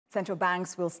Central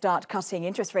banks will start cutting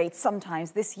interest rates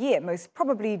sometimes this year, most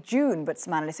probably June, but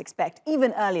some analysts expect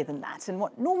even earlier than that. And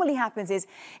what normally happens is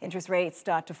interest rates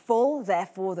start to fall,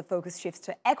 therefore the focus shifts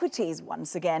to equities.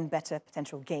 Once again, better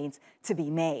potential gains to be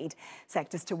made.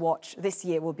 Sectors to watch this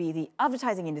year will be the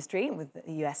advertising industry with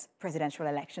the US presidential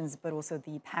elections, but also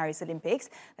the Paris Olympics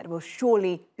that will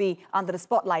surely be under the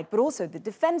spotlight, but also the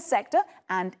defense sector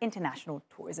and international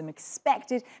tourism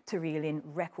expected to reel in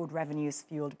record revenues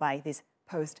fueled by this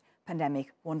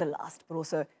post-pandemic wanderlust, but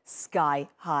also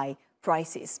sky-high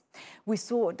prices. We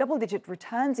saw double-digit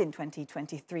returns in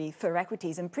 2023 for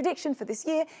equities, and prediction for this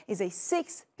year is a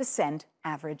 6%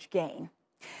 average gain.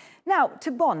 Now, to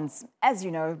bonds. As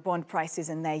you know, bond prices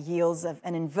and their yields have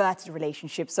an inverted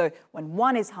relationship, so when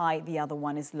one is high, the other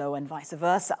one is low, and vice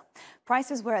versa.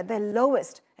 Prices were at their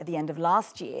lowest at the end of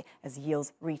last year as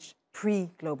yields reached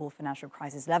pre-global financial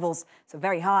crisis levels, so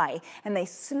very high, and they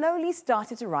slowly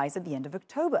started to rise at the end of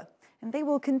October. And they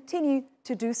will continue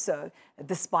to do so,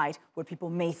 despite what people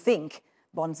may think.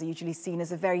 Bonds are usually seen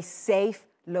as a very safe,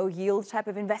 low-yield type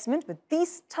of investment, but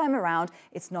this time around,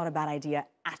 it's not a bad idea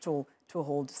at all to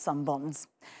hold some bonds.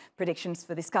 Predictions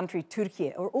for this country,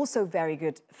 Turkiye, are also very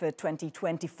good for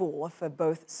 2024 for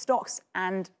both stocks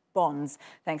and bonds,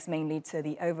 thanks mainly to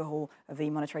the overhaul of the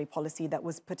monetary policy that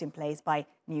was put in place by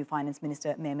new Finance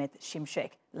Minister Mehmet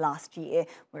Simsek last year.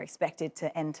 We're expected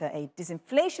to enter a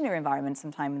disinflationary environment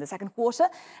sometime in the second quarter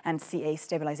and see a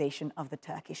stabilization of the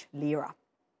Turkish lira.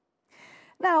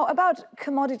 Now, about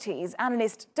commodities,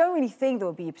 analysts don't really think there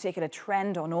will be a particular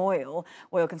trend on oil.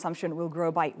 Oil consumption will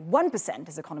grow by 1%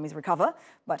 as economies recover,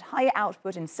 but higher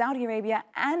output in Saudi Arabia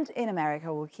and in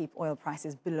America will keep oil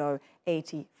prices below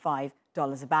 $85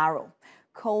 a barrel.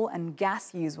 Coal and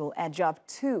gas use will edge up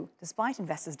too, despite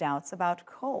investors' doubts about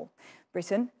coal.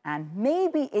 Britain and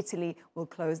maybe Italy will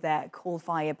close their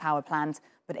coal-fired power plants,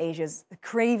 but Asia's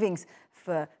cravings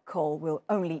for coal will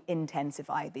only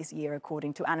intensify this year,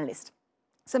 according to analysts.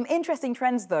 Some interesting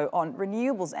trends, though, on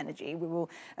renewables energy. We will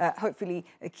hopefully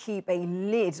keep a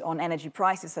lid on energy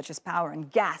prices such as power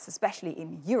and gas, especially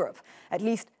in Europe. At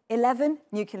least 11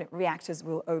 nuclear reactors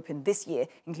will open this year,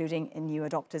 including in new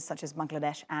adopters such as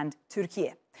Bangladesh and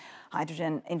Turkiye.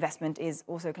 Hydrogen investment is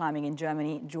also climbing in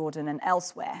Germany, Jordan and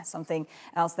elsewhere. Something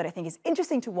else that I think is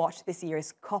interesting to watch this year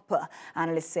is copper.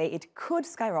 Analysts say it could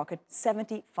skyrocket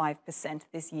 75%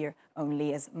 this year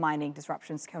only as mining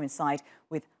disruptions coincide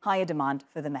with higher demand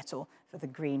for the metal for the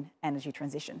green energy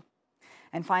transition.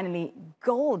 And finally,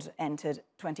 gold entered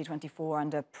 2024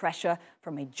 under pressure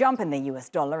from a jump in the US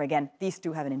dollar. Again, these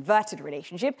two have an inverted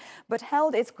relationship, but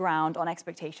held its ground on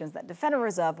expectations that the Federal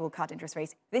Reserve will cut interest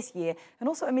rates this year, and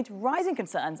also amid rising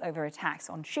concerns over attacks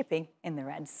on shipping in the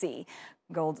Red Sea.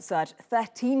 Gold surged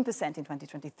 13% in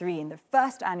 2023, in the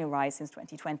first annual rise since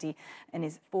 2020, and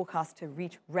is forecast to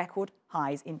reach record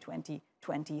highs in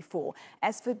 2024.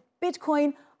 As for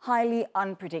Bitcoin, highly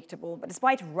unpredictable, but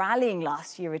despite rallying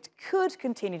last year, it could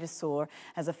continue to soar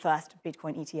as the first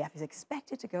Bitcoin ETF is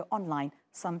expected to go online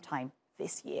sometime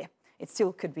this year. It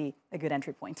still could be a good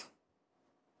entry point.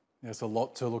 There's a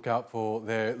lot to look out for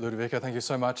there, Ludovica. Thank you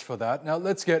so much for that. Now,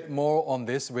 let's get more on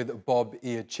this with Bob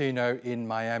Iacchino in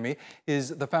Miami. He's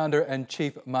the founder and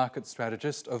chief market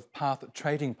strategist of Path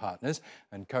Trading Partners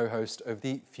and co-host of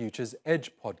the Futures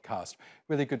Edge podcast.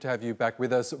 Really good to have you back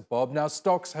with us, Bob. Now,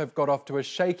 stocks have got off to a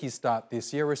shaky start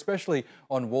this year, especially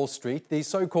on Wall Street. The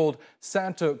so-called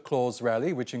Santa Claus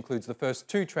rally, which includes the first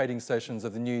two trading sessions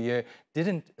of the new year,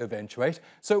 didn't eventuate.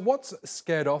 So what's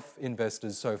scared off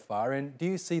investors so far, and do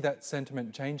you see that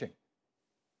sentiment changing?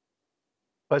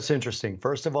 That's interesting.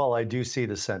 First of all, I do see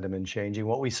the sentiment changing.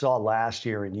 What we saw last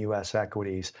year in U.S.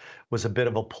 equities was a bit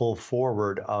of a pull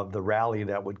forward of the rally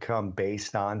that would come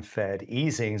based on Fed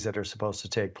easings that are supposed to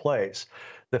take place.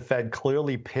 The Fed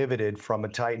clearly pivoted from a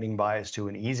tightening bias to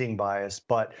an easing bias,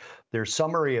 but their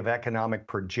summary of economic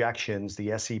projections,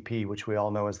 the SEP, which we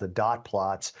all know as the dot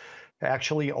plots,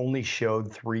 actually only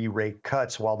showed 3 rate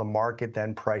cuts, while the market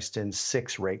then priced in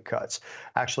 6 rate cuts.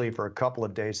 Actually, for a couple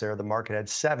of days there, the market had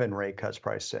 7 rate cuts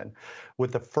priced in,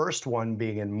 with the first one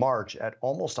being in March at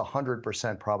almost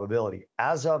 100% probability.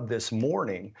 As of this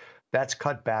morning, that's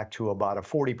cut back to about a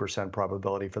 40%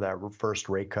 probability for that first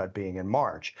rate cut being in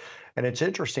March. And it's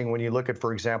interesting when you look at,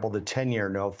 for example, the 10-year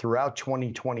note. Throughout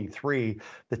 2023,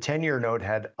 the 10-year note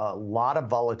had a lot of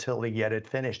volatility, yet it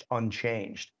finished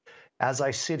unchanged. As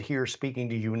I sit here speaking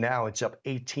to you now, it's up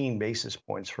 18 basis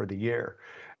points for the year.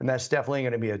 And that's definitely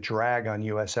going to be a drag on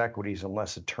U.S. equities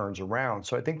unless it turns around.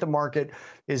 So I think the market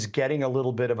is getting a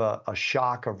little bit of a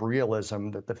shock of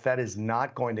realism that the Fed is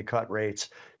not going to cut rates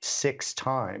 6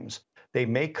 times. They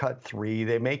may cut 3,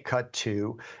 they may cut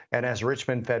 2. And as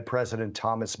Richmond Fed President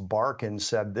Thomas Barkin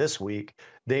said this week,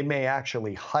 they may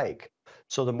actually hike.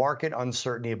 So the market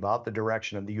uncertainty about the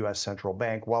direction of the U.S. central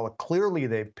bank, while clearly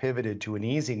they've pivoted to an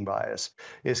easing bias,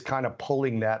 is kind of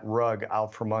pulling that rug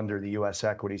out from under the U.S.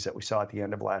 equities that we saw at the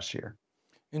end of last year.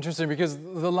 Interesting, because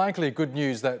the likely good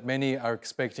news that many are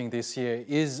expecting this year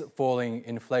is falling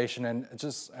inflation. And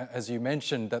just as you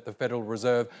mentioned, that the Federal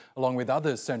Reserve, along with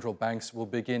other central banks, will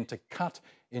begin to cut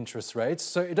interest rates.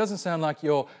 So it doesn't sound like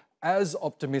you're as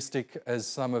optimistic as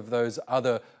some of those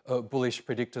other bullish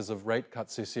predictors of rate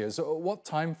cuts this year. So what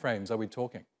timeframes are we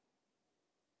talking?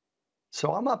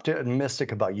 So I'm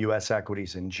optimistic about U.S.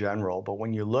 equities in general, but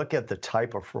when you look at the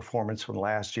type of performance from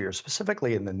last year,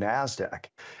 specifically in the NASDAQ,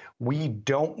 we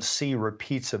don't see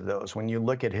repeats of those. When you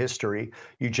look at history,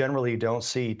 you generally don't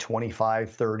see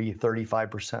 25, 30,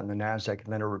 35% in the NASDAQ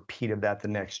and then a repeat of that the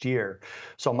next year.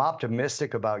 So I'm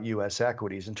optimistic about U.S.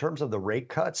 equities. In terms of the rate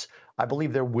cuts, I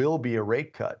believe there will be a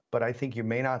rate cut, but I think you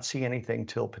may not see anything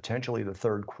till potentially the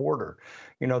third quarter.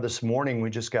 You know, this morning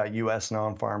we just got U.S.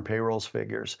 non-farm payrolls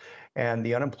figures, and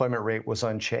the unemployment rate was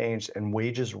unchanged and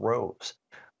wages rose.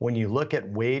 When you look at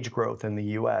wage growth in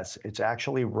the US, it's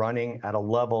actually running at a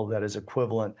level that is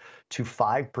equivalent to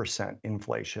 5%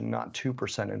 inflation, not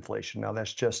 2% inflation. Now,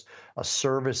 that's just a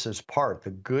services part.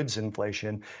 The goods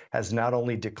inflation has not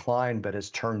only declined, but has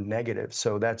turned negative.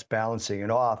 So that's balancing it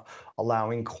off,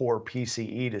 allowing core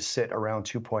PCE to sit around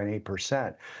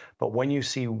 2.8%. But when you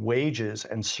see wages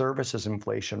and services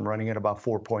inflation running at about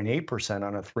 4.8%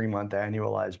 on a 3-month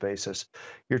annualized basis,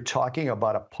 you're talking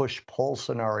about a push-pull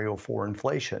scenario for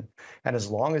inflation. And as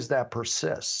long as that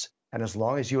persists, and as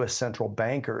long as U.S. central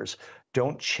bankers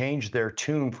don't change their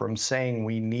tune from saying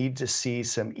we need to see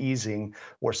some easing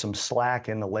or some slack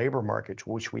in the labor market,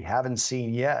 which we haven't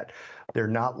seen yet, they're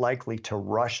not likely to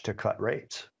rush to cut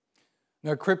rates.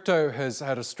 Now, crypto has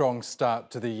had a strong start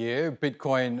to the year.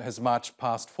 Bitcoin has marched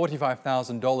past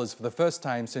 $45,000 for the first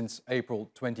time since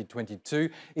April 2022.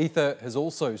 Ether has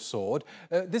also soared.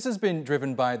 This has been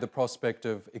driven by the prospect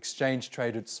of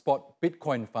exchange-traded spot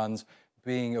Bitcoin funds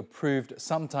being approved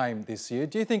sometime this year.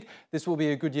 Do you think this will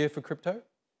be a good year for crypto?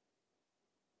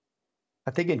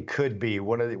 I think it could be.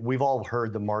 We've all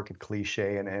heard the market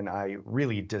cliche, and I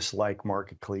really dislike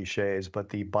market cliches, but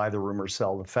the buy the rumor,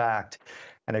 sell the fact.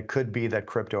 And it could be that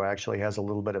crypto actually has a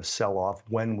little bit of sell-off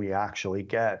when we actually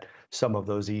get some of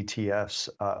those ETFs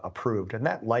approved. And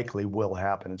that likely will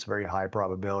happen. It's a very high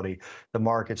probability. The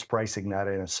market's pricing that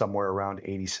in somewhere around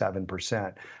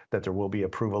 87% that there will be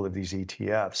approval of these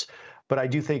ETFs. But I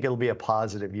do think it'll be a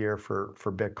positive year for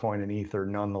Bitcoin and Ether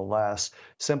nonetheless,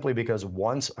 simply because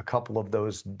once a couple of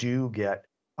those do get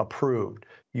approved,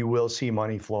 you will see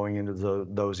money flowing into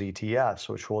those ETFs,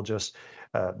 which will just,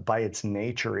 by its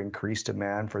nature, increase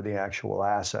demand for the actual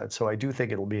asset. So I do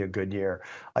think it'll be a good year.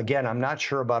 Again, I'm not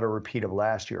sure about a repeat of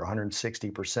last year,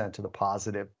 160% to the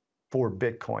positive for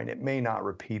Bitcoin. It may not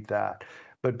repeat that.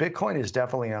 But Bitcoin is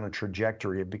definitely on a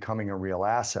trajectory of becoming a real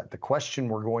asset. The question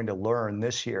we're going to learn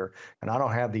this year, and I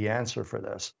don't have the answer for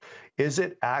this, is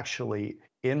it actually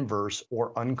inverse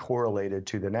or uncorrelated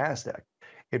to the NASDAQ?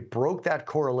 It broke that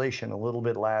correlation a little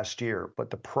bit last year, but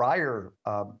the prior,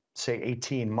 say,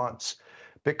 18 months,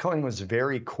 Bitcoin was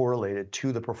very correlated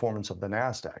to the performance of the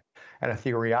NASDAQ. And a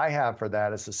theory I have for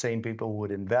that is the same people who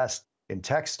would invest in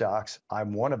tech stocks,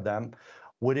 I'm one of them,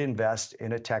 would invest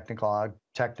in a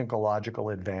technological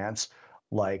advance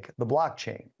like the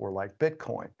blockchain or like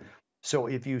Bitcoin. So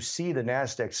if you see the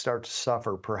NASDAQ start to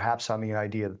suffer, perhaps on the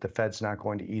idea that the Fed's not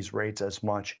going to ease rates as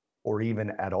much or even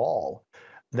at all,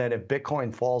 then if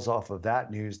Bitcoin falls off of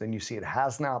that news, then you see it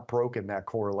has not broken that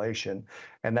correlation.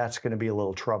 And that's going to be a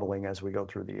little troubling as we go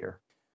through the year.